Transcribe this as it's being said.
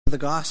The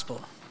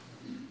gospel.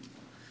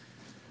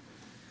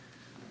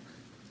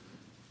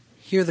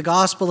 Hear the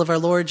gospel of our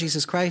Lord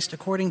Jesus Christ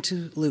according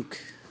to Luke.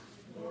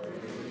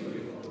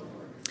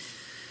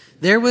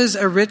 There was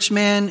a rich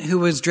man who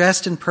was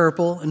dressed in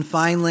purple and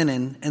fine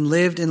linen and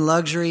lived in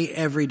luxury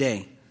every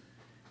day.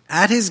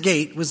 At his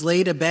gate was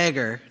laid a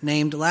beggar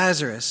named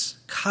Lazarus,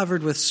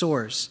 covered with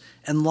sores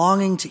and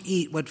longing to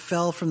eat what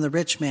fell from the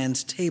rich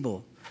man's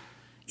table.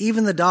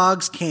 Even the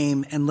dogs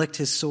came and licked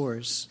his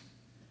sores.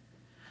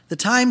 The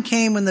time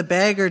came when the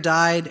beggar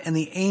died, and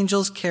the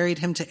angels carried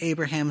him to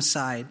Abraham's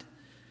side.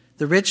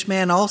 The rich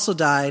man also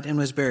died and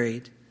was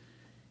buried.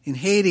 In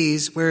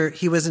Hades, where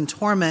he was in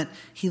torment,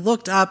 he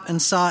looked up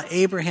and saw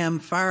Abraham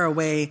far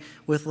away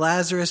with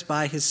Lazarus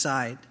by his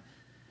side.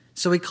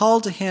 So he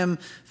called to him,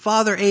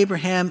 "Father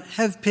Abraham,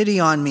 have pity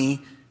on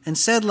me, and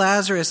send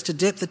Lazarus to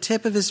dip the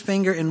tip of his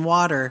finger in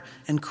water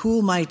and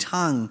cool my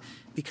tongue,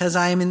 because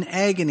I am in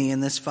agony in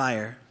this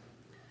fire."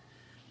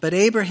 But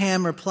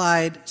Abraham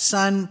replied,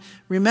 "Son,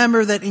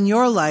 remember that in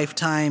your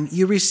lifetime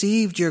you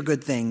received your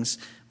good things,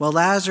 while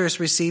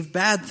Lazarus received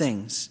bad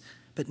things.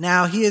 But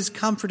now he is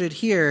comforted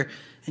here,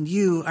 and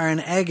you are in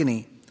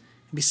agony.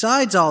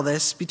 Besides all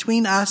this,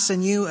 between us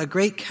and you a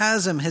great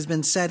chasm has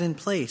been set in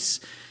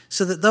place,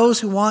 so that those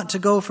who want to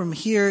go from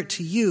here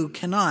to you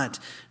cannot,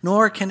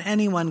 nor can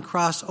anyone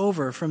cross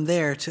over from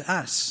there to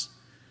us."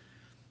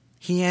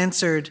 He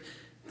answered,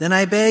 "Then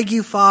I beg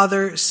you,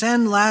 Father,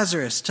 send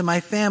Lazarus to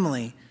my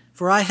family,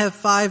 for I have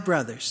 5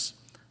 brothers.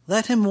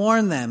 Let him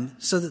warn them,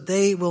 so that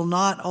they will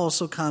not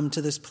also come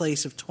to this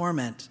place of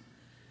torment."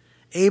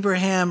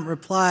 Abraham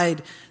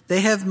replied,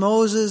 "They have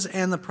Moses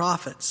and the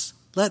prophets.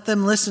 Let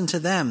them listen to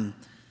them."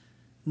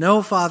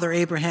 "No, Father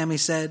Abraham," he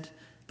said,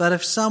 "but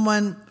if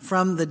someone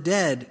from the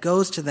dead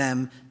goes to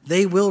them,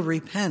 they will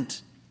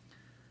repent."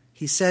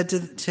 He said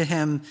to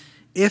him,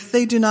 "If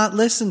they do not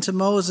listen to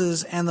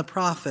Moses and the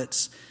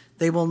prophets,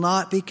 they will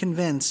not be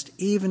convinced,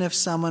 even if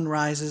someone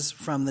rises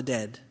from the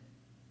dead."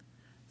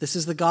 This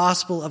is the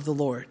gospel of the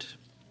Lord.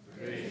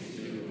 Praise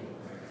to you,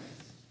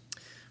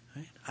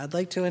 Lord. I'd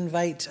like to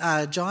invite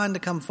John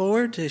to come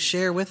forward to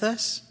share with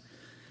us.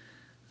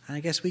 And I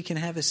guess we can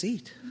have a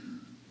seat.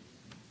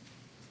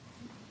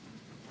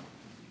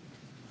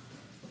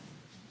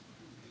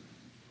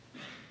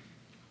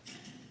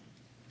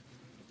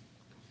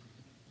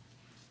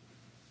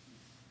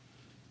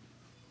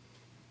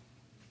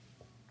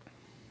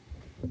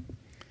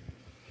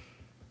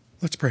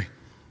 Let's pray.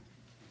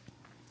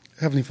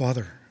 Heavenly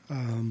Father,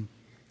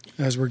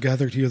 as we're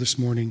gathered here this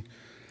morning,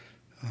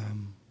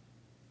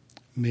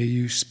 may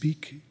you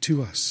speak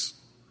to us.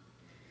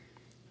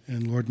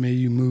 And Lord, may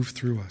you move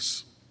through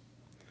us.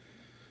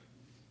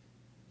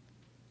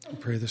 I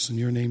pray this in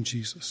your name,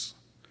 Jesus.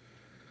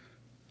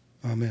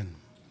 Amen.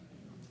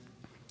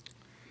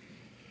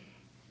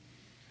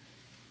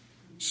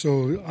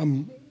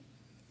 So,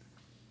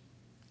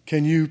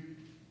 can you,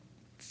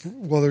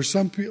 well, there's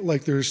some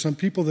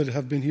people that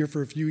have been here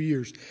for a few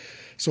years.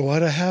 So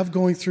what I have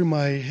going through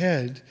my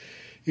head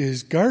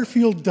is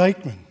Garfield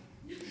Dykeman.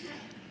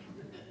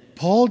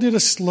 Paul did a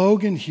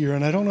slogan here,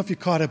 and I don't know if you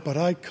caught it, but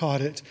I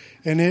caught it.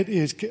 And it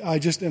is, I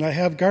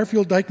have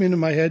Garfield Dykeman in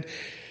my head,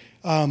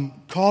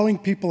 calling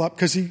people up,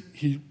 because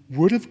he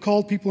would have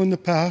called people in the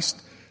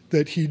past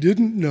that he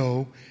didn't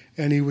know,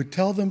 and he would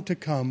tell them to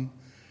come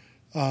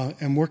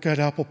and work at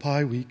Apple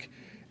Pie Week.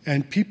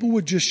 And people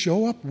would just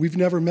show up. We've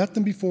never met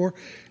them before,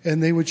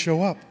 and they would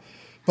show up.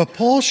 But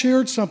Paul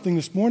shared something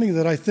this morning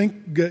that I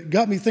think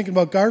got me thinking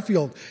about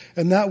Garfield,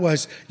 and that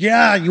was, you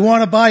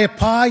want to buy a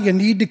pie, you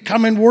need to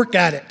come and work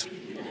at it.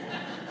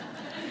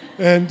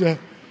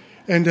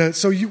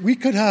 So we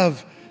could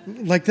have,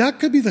 that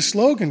could be the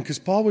slogan, because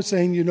Paul was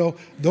saying,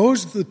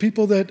 the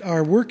people that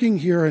are working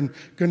here and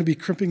going to be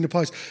crimping the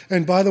pies.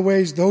 And by the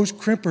way, those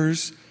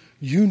crimpers,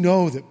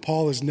 that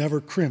Paul has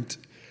never crimped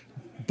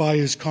by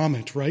his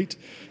comment, right?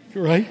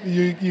 Right?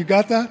 You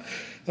got that?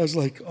 I was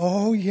like,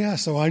 oh, yeah,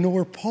 so I know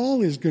where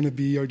Paul is going to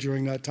be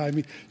during that time.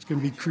 It's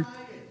going to be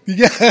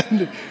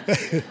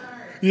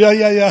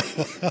Yeah.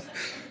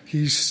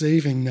 He's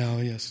saving now,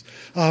 yes.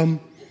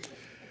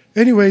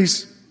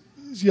 Anyways,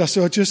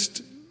 so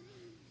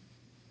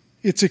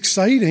it's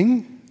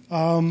exciting.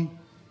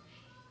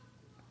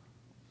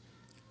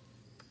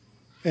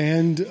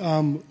 And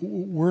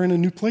we're in a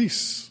new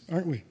place,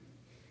 aren't we?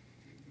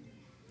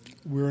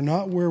 We're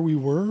not where we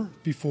were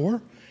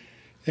before.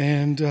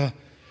 And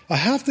I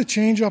have to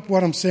change up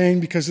what I'm saying,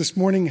 because this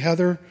morning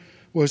Heather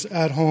was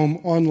at home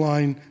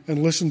online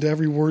and listened to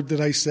every word that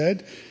I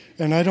said,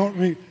 and I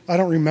don't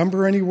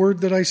remember any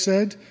word that I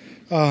said,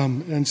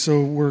 and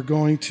so we're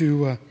going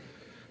to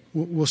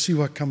we'll see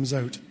what comes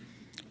out.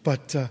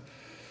 But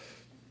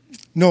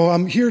no,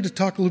 I'm here to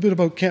talk a little bit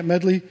about Camp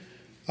Medley.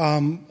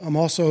 I'm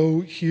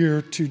also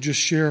here to just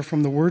share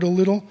from the Word a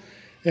little,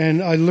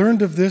 and I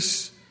learned of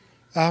this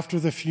after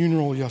the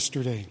funeral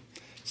yesterday.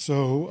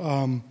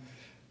 So.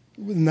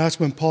 And that's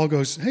when Paul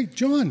goes, "Hey,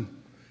 John,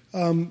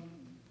 I'm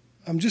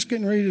just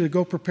getting ready to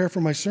go prepare for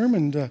my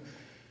sermon. Do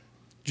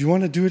you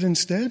want to do it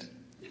instead?"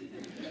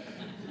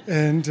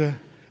 And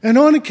And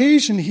on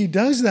occasion, he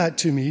does that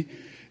to me.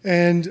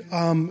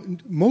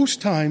 And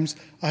most times,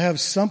 I have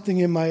something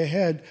in my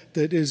head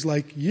that is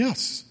like,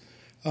 yes.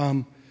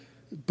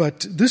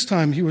 But this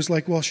time, he was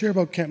like, well, share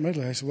about Camp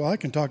Medley. I said, well, I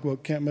can talk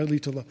about Camp Medley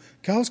till the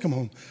cows come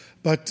home.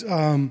 But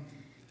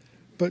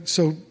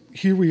so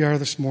here we are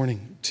this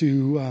morning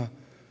to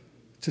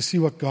see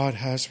what God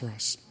has for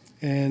us,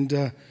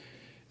 and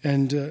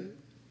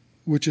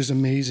which is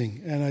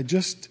amazing. And I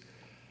just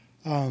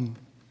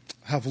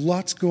have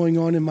lots going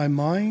on in my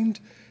mind,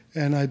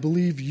 and I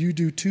believe you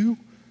do too,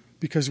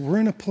 because we're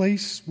in a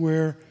place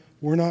where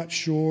we're not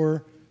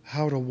sure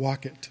how to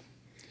walk it.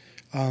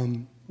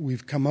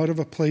 We've come out of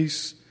a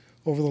place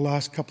over the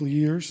last couple of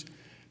years,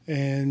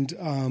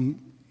 and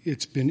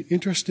it's been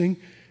interesting,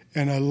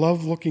 and I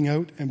love looking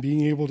out and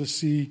being able to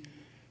see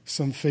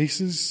some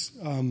faces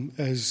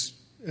as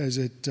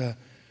it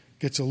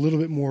gets a little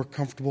bit more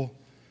comfortable.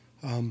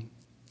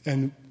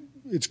 And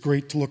it's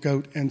great to look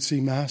out and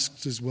see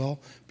masks as well,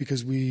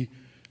 because we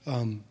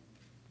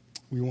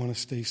want to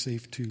stay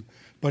safe too.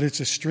 But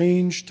it's a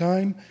strange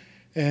time.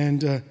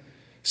 And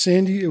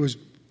Sandy, it was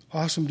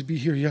awesome to be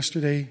here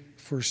yesterday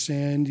for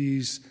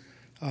Sandy's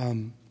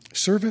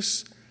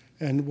service.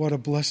 And what a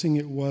blessing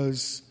it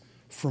was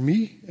for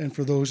me and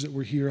for those that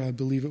were here. I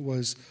believe it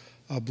was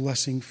a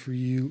blessing for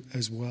you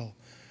as well.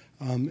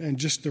 And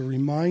just a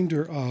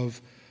reminder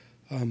of,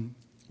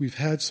 we've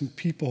had some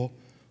people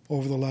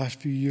over the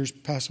last few years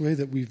pass away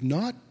that we've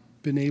not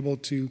been able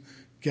to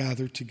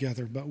gather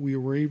together, but we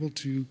were able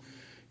to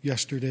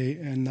yesterday,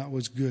 and that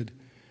was good.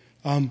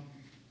 On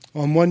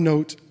one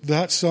note,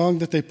 that song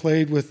that they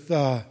played with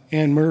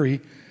Anne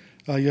Murray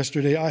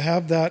yesterday, I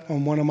have that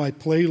on one of my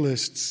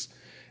playlists,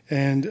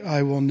 and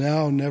I will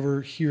now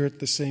never hear it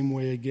the same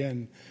way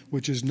again,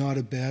 which is not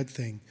a bad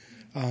thing,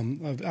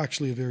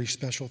 actually a very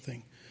special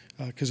thing,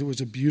 because it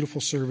was a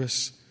beautiful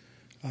service,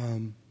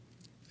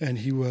 and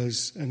he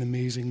was an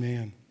amazing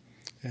man.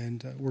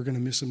 And we're going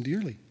to miss him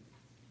dearly.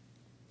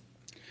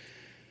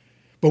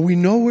 But we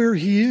know where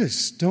he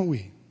is, don't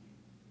we?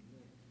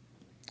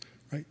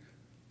 Right?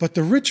 But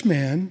the rich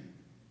man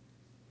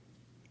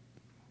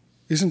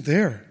isn't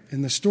there.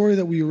 In the story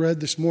that we read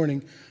this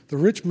morning, the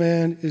rich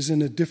man is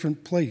in a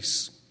different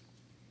place.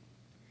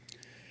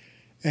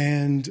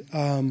 And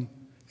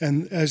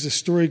as the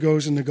story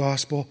goes in the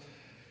gospel,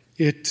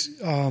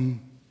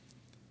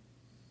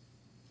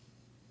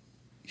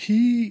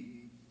 he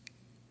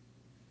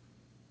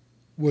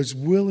was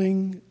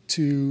willing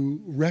to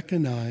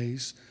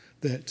recognize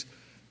that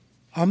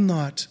I'm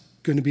not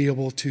going to be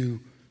able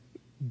to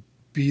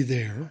be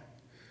there,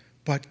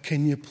 but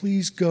can you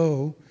please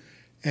go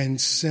and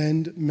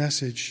send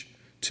message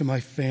to my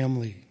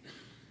family?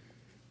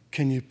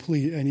 Can you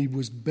please? And he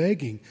was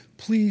begging,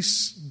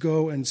 please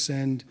go and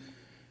send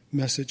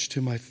message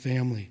to my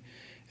family.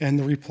 And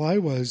the reply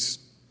was,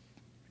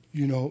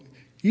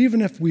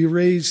 even if we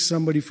raise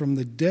somebody from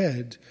the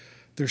dead,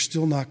 they're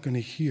still not going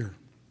to hear.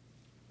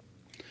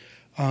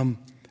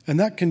 And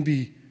that can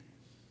be,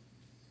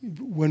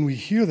 when we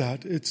hear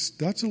that,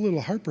 that's a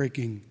little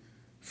heartbreaking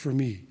for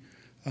me.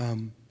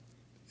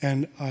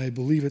 And I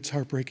believe it's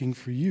heartbreaking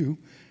for you,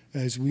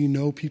 as we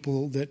know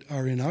people that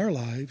are in our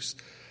lives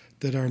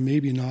that are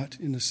maybe not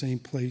in the same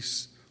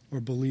place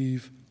or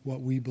believe what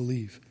we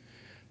believe.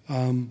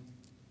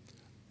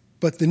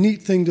 But the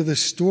neat thing to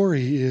this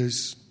story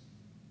is,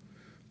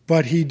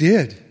 but he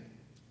did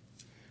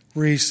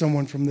raise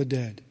someone from the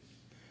dead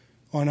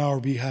on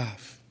our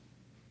behalf.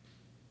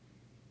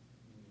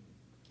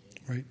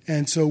 Right?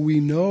 And so we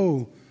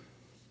know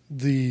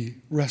the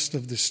rest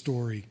of the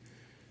story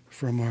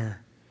from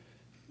our...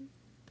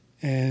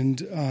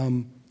 And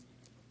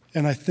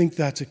I think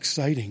that's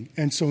exciting.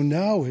 And so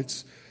now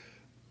it's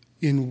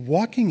in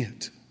walking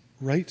it,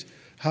 right?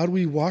 How do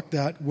we walk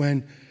that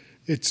when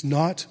it's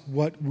not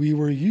what we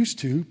were used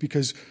to?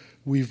 Because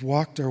we've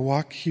walked our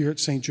walk here at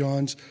St.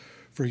 John's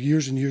for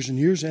years and years and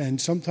years, and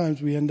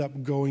sometimes we end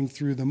up going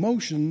through the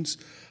motions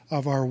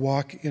of our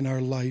walk in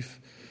our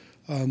life.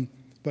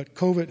 But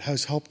COVID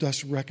has helped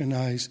us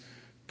recognize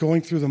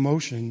going through the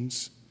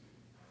motions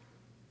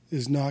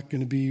is not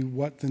going to be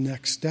what the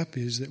next step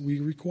is that we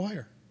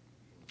require.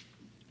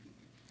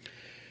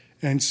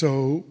 And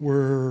so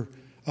we're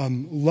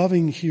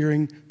loving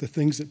hearing the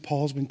things that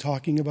Paul's been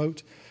talking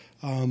about,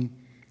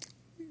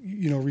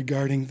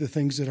 regarding the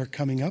things that are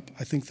coming up.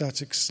 I think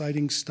that's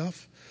exciting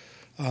stuff.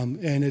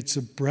 And it's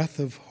a breath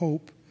of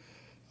hope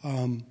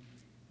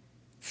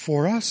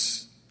for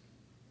us,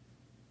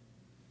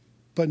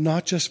 but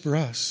not just for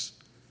us,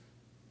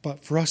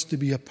 but for us to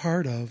be a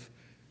part of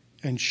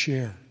and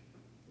share.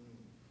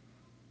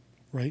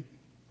 Right?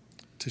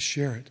 To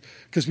share it.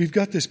 Because we've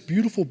got this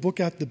beautiful book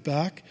at the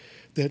back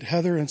that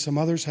Heather and some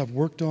others have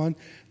worked on,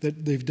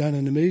 that they've done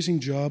an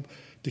amazing job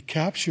to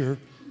capture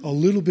a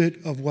little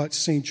bit of what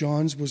St.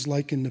 John's was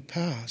like in the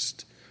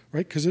past,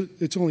 right? Because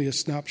it's only a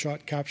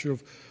snapshot capture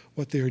of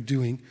what they're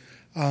doing.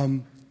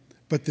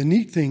 But the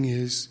neat thing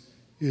is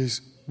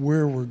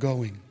where we're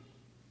going.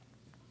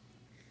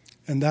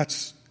 And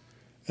that's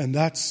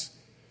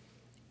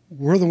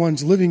we're the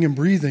ones living and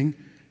breathing,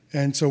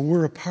 And so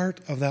we're a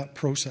part of that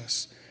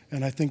process.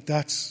 And I think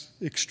that's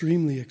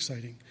extremely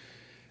exciting.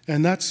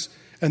 And that's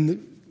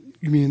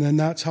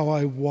how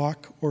I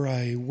walk, or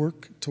I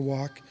work to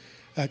walk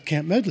at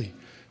Camp Medley.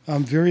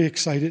 I'm very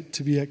excited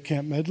to be at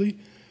Camp Medley.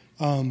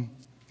 I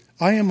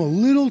am a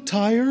little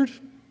tired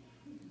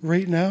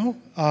right now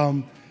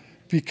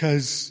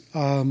because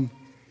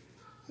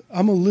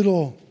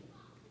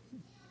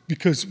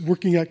because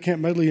working at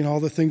Camp Medley and all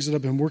the things that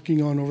I've been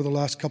working on over the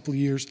last couple of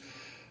years,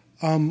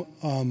 haven't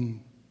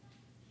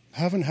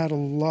had a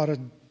lot of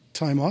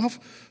time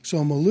off, so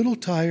I'm a little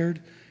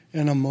tired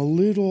and I'm a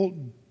little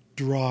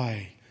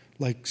dry,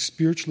 like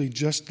spiritually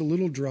just a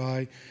little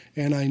dry,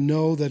 and I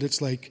know that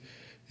it's like,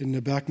 in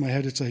the back of my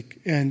head, it's like,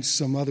 and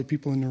some other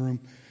people in the room,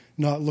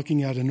 not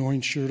looking at an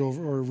orange shirt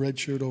over or a red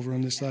shirt over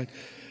on this side,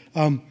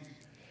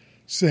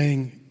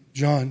 saying,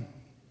 John,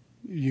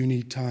 you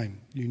need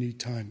time.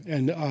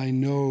 And I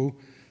know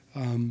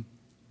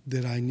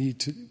that I need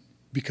to,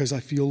 because I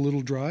feel a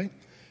little dry,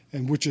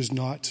 and which is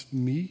not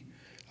me.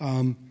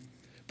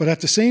 But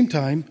at the same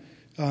time,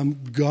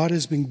 God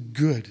has been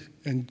good,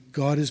 and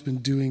God has been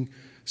doing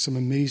some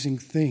amazing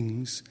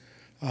things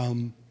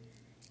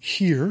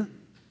here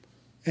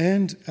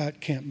and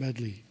at Camp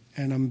Medley,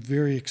 and I'm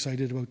very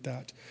excited about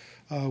that.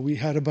 We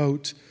had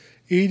about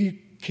 80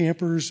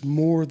 campers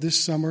more this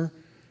summer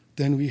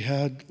than we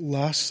had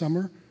last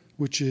summer,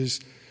 which is,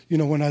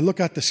 when I look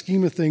at the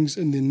scheme of things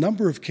and the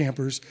number of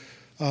campers,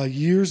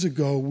 years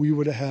ago we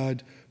would have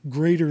had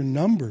greater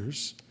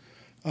numbers,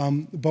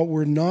 but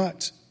we're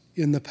not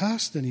in the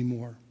past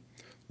anymore.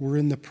 We're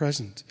in the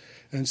present.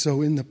 And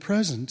so in the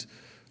present,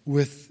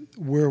 with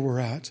where we're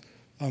at,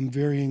 I'm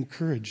very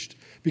encouraged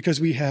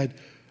because we had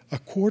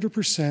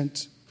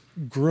 0.25%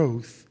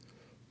 growth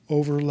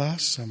over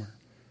last summer,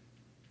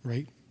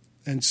 right?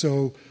 And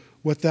so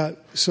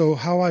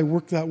how I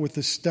work that with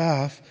the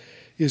staff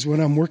is when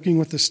I'm working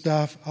with the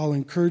staff, I'll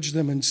encourage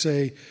them and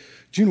say,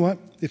 do you know what?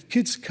 If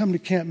kids come to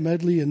Camp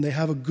Medley and they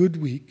have a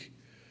good week,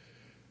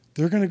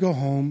 they're going to go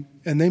home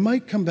and they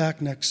might come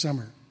back next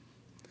summer.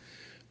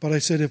 But I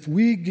said, if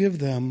we give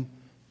them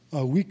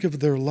a week of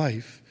their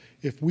life,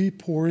 if we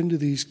pour into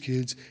these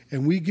kids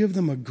and we give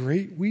them a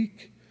great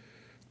week,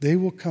 they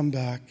will come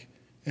back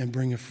and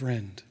bring a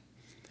friend.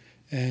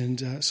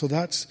 And so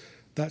that's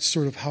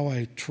sort of how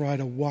I try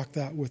to walk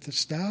that with the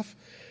staff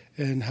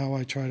and how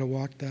I try to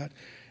walk that.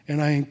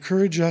 And I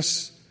encourage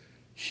us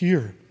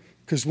here,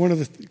 because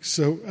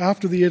so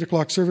after the 8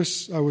 o'clock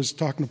service, I was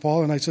talking to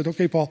Paul and I said,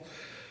 okay, Paul,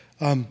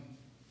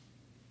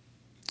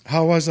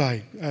 how was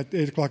I at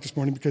 8 o'clock this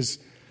morning? Because,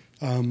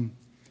 and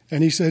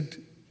he said,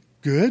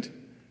 good.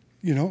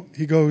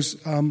 He goes,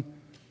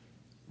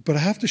 but I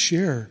have to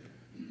share,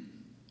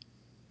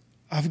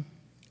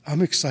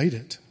 I'm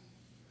excited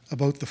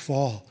about the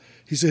fall.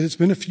 He said, it's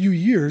been a few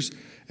years,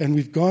 and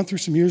we've gone through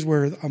some years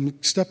where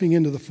I'm stepping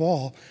into the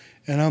fall,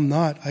 and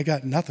I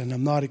got nothing.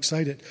 I'm not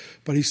excited.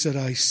 But he said,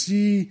 I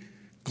see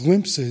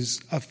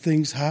glimpses of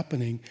things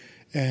happening,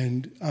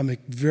 and I'm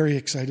very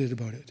excited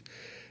about it.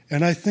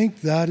 And I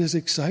think that is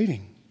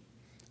exciting.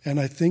 And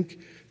I think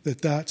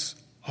that that's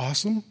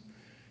awesome.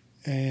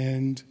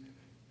 And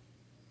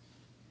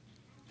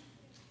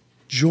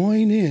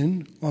join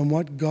in on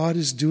what God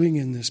is doing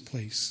in this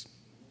place.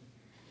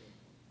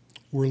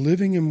 We're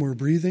living and we're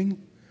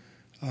breathing.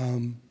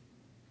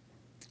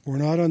 We're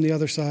not on the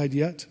other side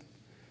yet.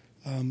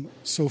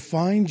 So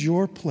find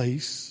your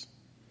place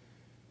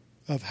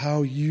of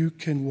how you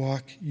can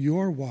walk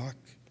your walk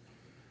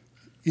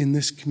in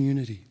this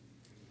community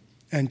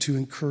and to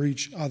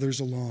encourage others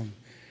along.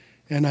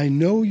 And I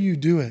know you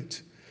do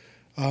it,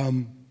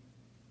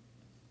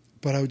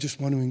 but I would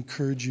just want to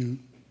encourage you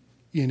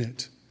in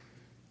it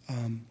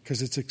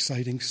because it's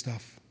exciting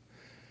stuff.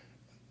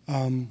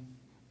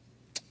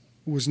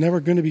 Was never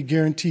going to be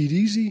guaranteed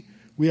easy.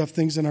 We have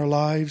things in our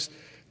lives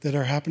that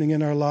are happening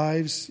in our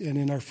lives and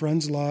in our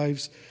friends'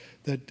 lives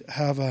that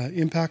have an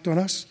impact on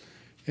us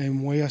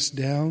and weigh us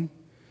down.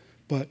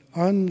 But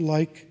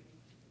unlike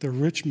the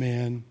rich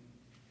man,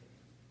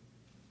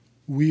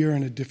 we are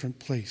in a different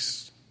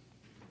place,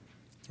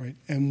 right?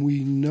 And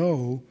we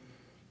know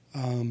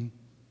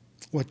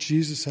what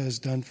Jesus has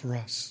done for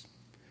us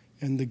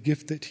and the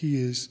gift that he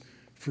is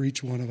for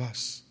each one of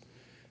us.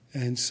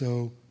 And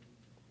so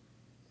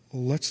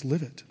let's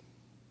live it.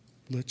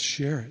 Let's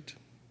share it.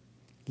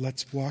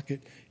 Let's walk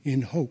it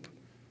in hope,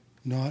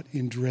 not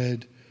in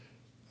dread,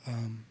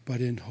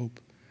 but in hope.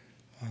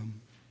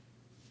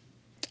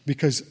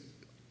 Because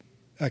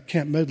at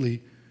Camp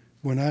Medley,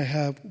 when I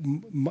have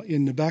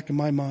in the back of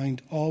my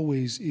mind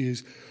always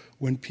is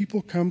when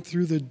people come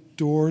through the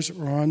doors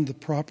or on the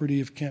property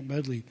of Camp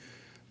Medley,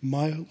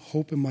 my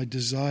hope and my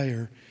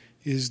desire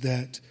is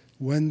that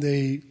when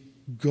they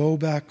go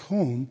back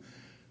home,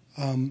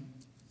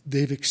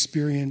 they've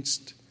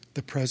experienced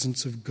the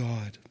presence of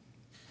God.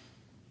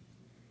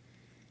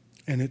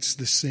 And it's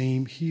the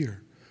same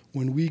here.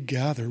 When we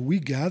gather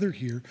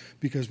here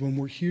because when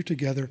we're here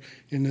together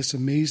in this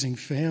amazing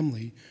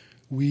family,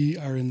 we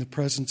are in the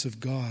presence of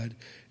God,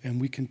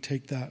 and we can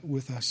take that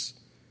with us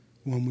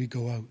when we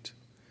go out.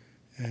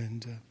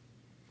 And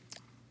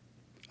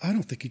I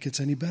don't think it gets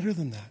any better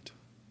than that.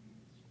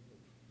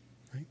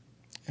 Right?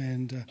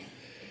 And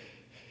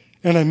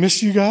I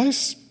miss you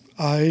guys.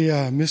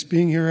 I miss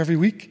being here every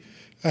week,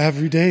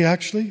 every day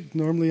actually.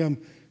 Normally I'm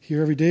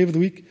here every day of the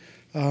week.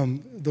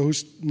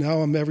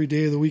 Now I'm every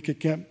day of the week at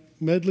Camp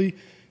Medley,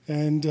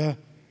 and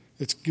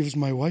it gives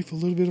my wife a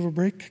little bit of a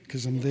break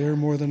because I'm there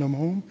more than I'm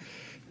home.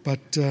 But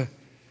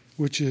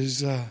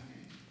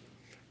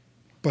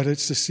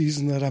it's the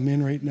season that I'm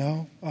in right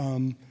now.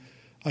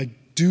 I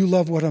do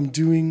love what I'm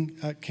doing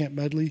at Camp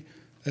Medley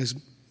as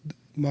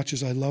much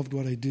as I loved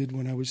what I did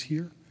when I was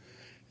here.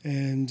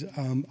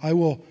 And I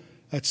will,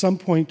 at some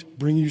point,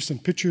 bring you some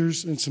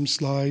pictures and some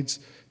slides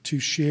to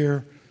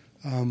share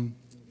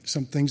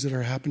some things that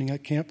are happening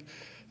at camp.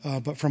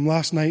 But from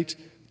last night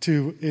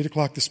to 8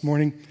 o'clock this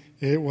morning,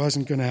 it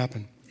wasn't going to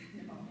happen.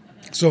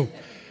 So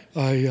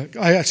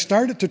I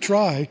started to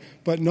try,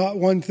 but not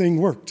one thing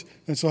worked.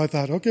 And so I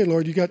thought, okay,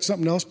 Lord, you got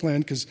something else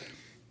planned,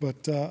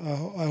 but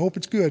I hope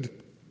it's good.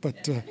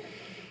 But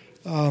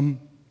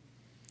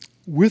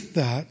with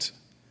that,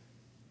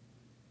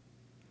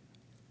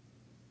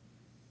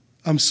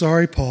 I'm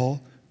sorry, Paul,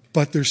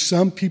 but there's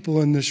some people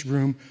in this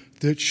room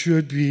that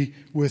should be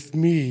with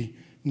me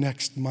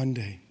next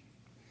Monday.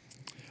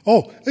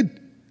 Oh,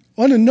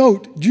 on a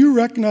note, do you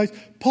recognize,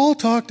 Paul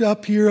talked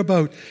up here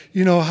about,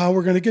 how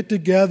we're going to get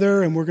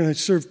together and we're going to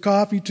serve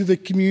coffee to the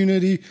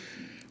community.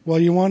 Well,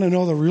 you want to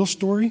know the real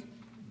story?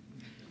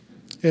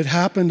 It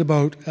happened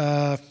about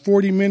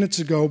 40 minutes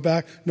ago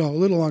a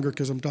little longer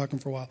because I'm talking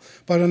for a while.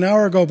 About an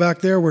hour ago back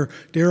there where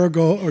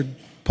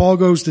Paul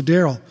goes to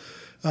Daryl.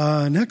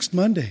 Next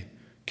Monday,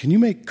 can you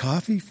make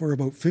coffee for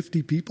about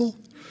 50 people?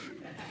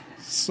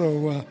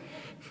 So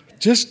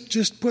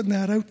just putting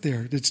that out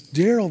there. It's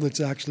Daryl that's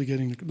actually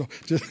getting... No,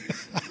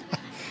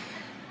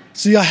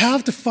 See, I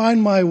have to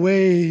find my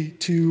way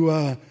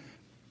to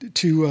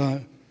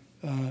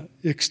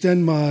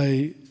extend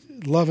my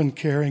love and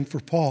caring for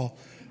Paul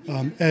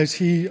as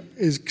he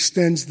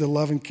extends the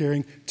love and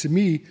caring to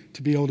me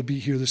to be able to be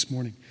here this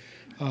morning.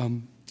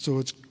 So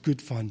it's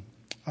good fun.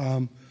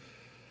 I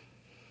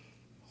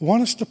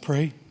want us to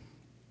pray.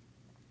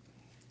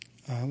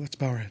 Let's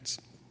bow our heads.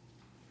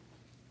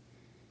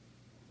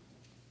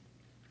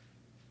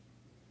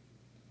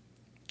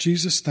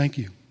 Jesus, thank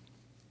you.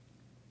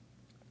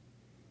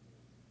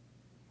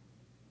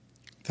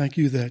 Thank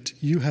you that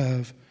you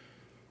have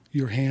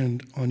your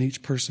hand on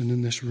each person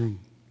in this room.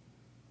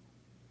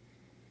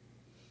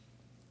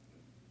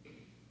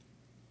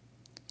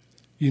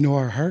 You know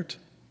our heart.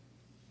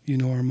 You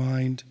know our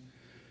mind.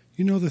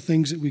 You know the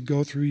things that we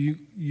go through.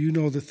 You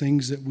know the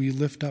things that we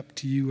lift up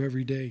to you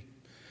every day.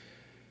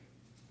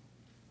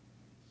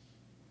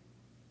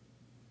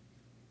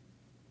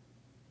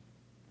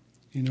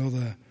 You know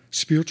the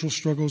spiritual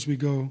struggles we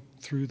go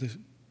through, the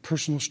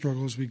personal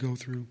struggles we go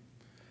through.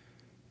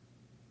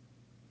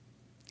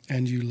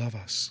 And you love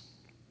us.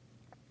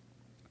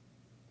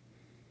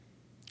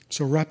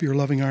 So wrap your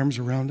loving arms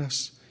around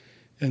us,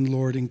 and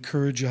Lord,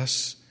 encourage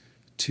us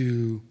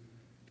to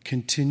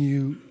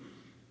continue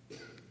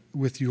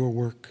with your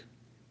work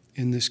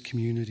in this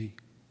community.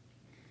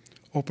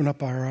 Open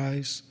up our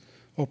eyes,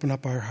 open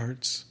up our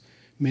hearts.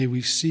 May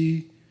we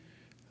see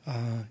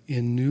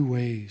in new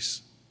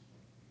ways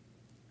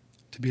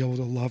to be able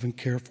to love and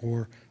care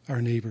for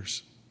our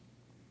neighbors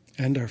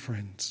and our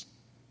friends.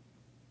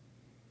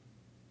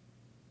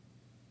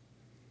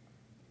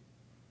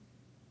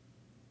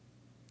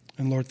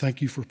 And Lord,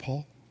 thank you for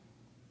Paul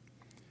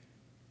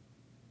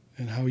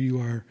and how you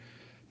are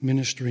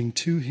ministering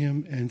to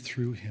him and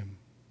through him.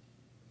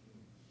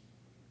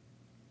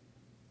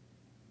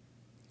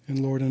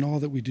 And Lord, in all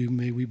that we do,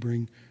 may we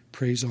bring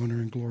praise, honor,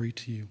 and glory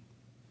to you.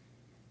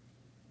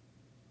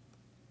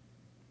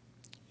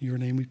 In your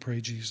name we pray,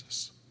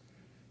 Jesus.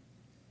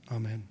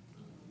 Amen.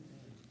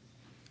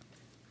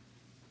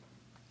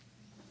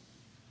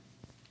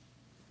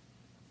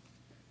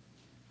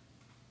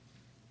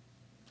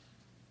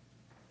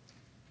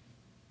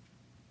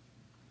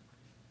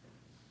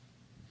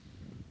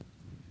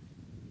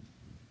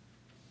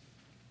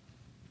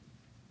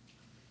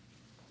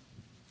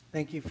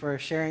 Thank you for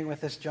sharing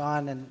with us,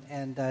 John.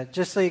 And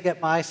just so you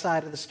get my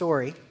side of the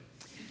story,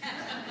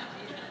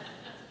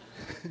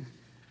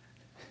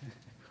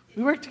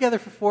 we worked together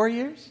for 4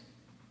 years.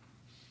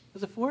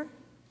 Was it 4?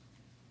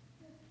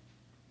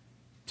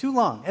 Too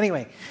long.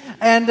 Anyway,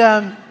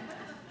 and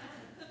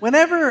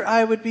whenever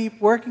I would be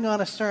working on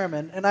a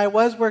sermon, and I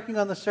was working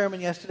on the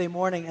sermon yesterday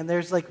morning, and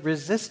there's like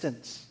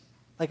resistance,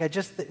 like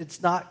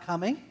it's not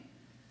coming,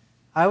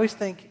 I always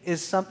think,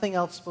 is something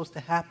else supposed to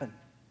happen?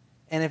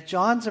 And if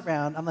John's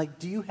around, I'm like,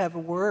 do you have a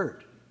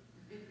word?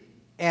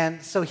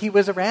 And so he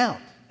was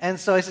around. And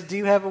so I said, do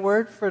you have a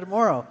word for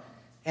tomorrow?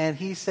 And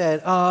he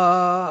said, I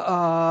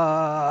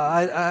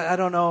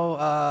don't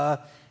know.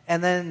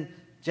 And then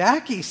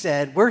Jackie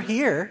said, we're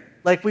here.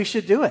 Like, we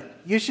should do it.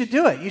 You should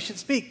do it. You should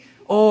speak.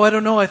 Oh, I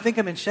don't know. I think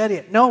I'm in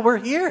Shedia. No, we're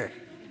here.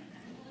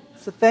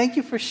 So thank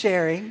you for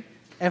sharing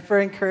and for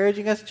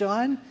encouraging us,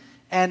 John.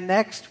 And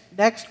next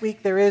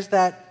week there is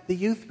the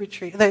youth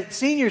retreat, the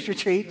seniors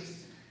retreat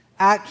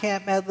at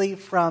Camp Medley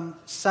from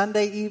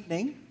Sunday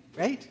evening,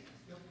 right?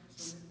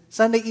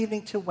 Sunday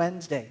evening to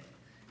Wednesday.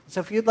 So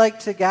if you'd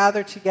like to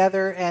gather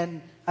together,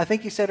 and I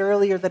think you said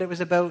earlier that it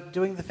was about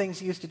doing the things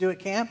you used to do at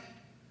camp,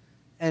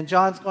 and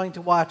John's going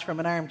to watch from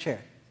an armchair.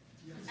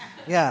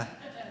 Yeah.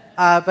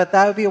 But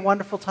that would be a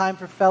wonderful time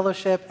for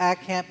fellowship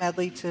at Camp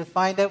Medley. To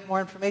find out more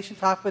information,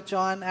 talk with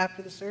John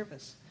after the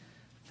service.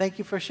 Thank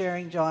you for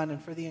sharing, John,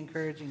 and for the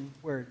encouraging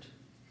word.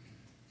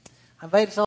 I invite us all